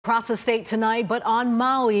across the state tonight, but on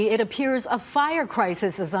Maui, it appears a fire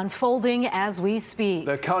crisis is unfolding as we speak.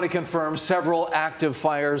 The county confirms several active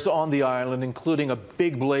fires on the island, including a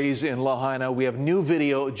big blaze in Lahaina. We have new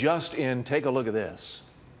video just in. Take a look at this.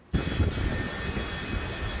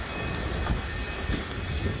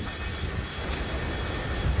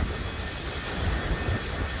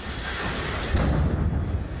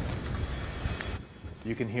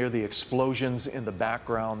 You can hear the explosions in the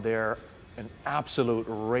background there. An absolute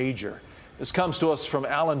rager. This comes to us from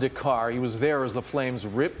Alan Dakar. He was there as the flames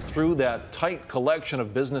ripped through that tight collection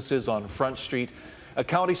of businesses on Front Street. A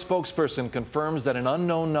county spokesperson confirms that an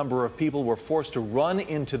unknown number of people were forced to run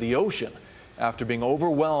into the ocean after being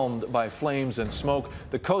overwhelmed by flames and smoke.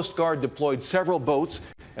 The Coast Guard deployed several boats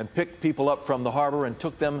and picked people up from the harbor and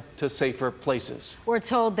took them to safer places. We're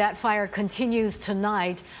told that fire continues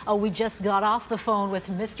tonight. We just got off the phone with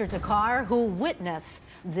Mr. Dakar, who witnessed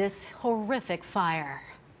this horrific fire.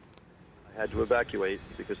 I had to evacuate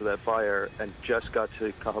because of that fire and just got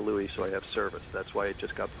to Kahului, so I have service. That's why it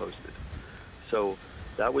just got posted. So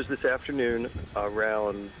that was this afternoon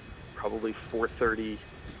around probably 4:30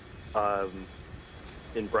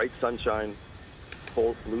 in bright sunshine,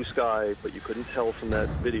 full blue sky, but you couldn't tell from that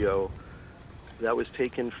video. That was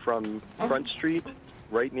taken from Front Street,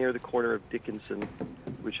 right near the corner of Dickinson,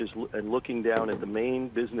 which is, and looking down at the main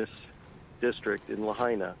business district in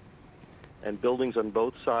Lahaina, and buildings on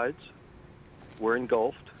both sides were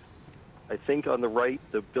engulfed. I think on the right,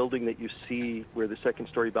 the building that you see where the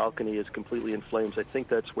second-story balcony is completely in flames, I think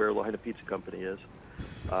that's where Lahaina Pizza Company is.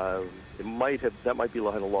 That might be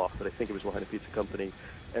Lahaina Loft, but I think it was Lahaina Pizza Company.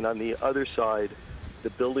 And on the other side, the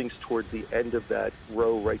buildings towards the end of that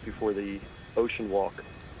row right before the ocean walk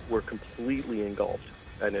were completely engulfed.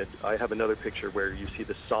 And I have another picture where you see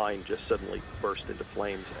the sign just suddenly burst into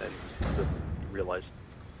flames, and you realize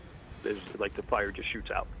like the fire just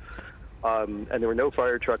shoots out. And there were no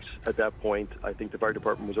fire trucks at that point. I think the fire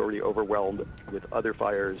department was already overwhelmed with other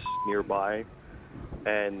fires nearby.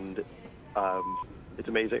 And it's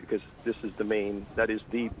amazing because that is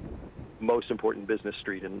the most important business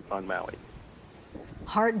street on Maui.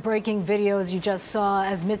 Heartbreaking videos you just saw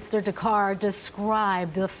as Mr. Dakar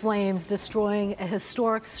described the flames destroying a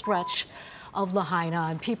historic stretch of Lahaina.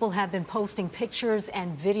 And people have been posting pictures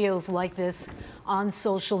and videos like this on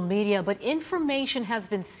social media, but information has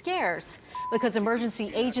been scarce because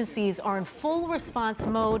emergency agencies are in full response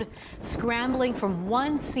mode, scrambling from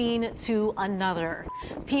one scene to another.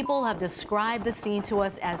 People have described the scene to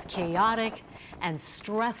us as chaotic and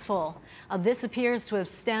stressful. This appears to have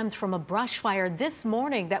stemmed from a brush fire this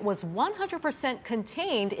morning that was 100%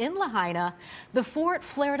 contained in Lahaina before it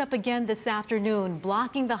flared up again this afternoon,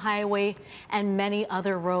 blocking the highway and many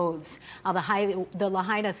other roads. The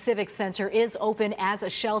Lahaina Civic Center is open as a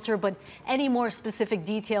shelter, but any more specific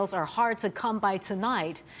details are hard to come by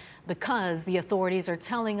tonight because the authorities are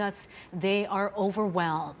telling us they are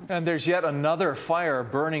overwhelmed. And there's yet another fire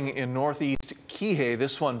burning in northeast Kihei.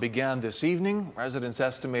 This one began this evening. Residents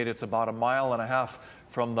estimate it's about 1.5 miles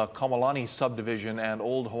from the Kamalani subdivision and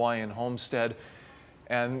Old Hawaiian Homestead.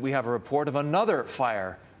 And we have a report of another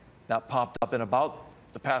fire that popped up in about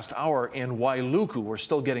the past hour in Wailuku. We're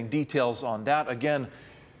still getting details on that. Again,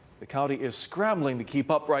 the county is scrambling to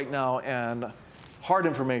keep up right now, and hard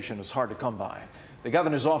information is hard to come by. The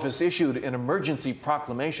governor's office issued an emergency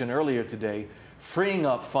proclamation earlier today, freeing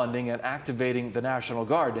up funding and activating the National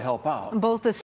Guard to help out. Both the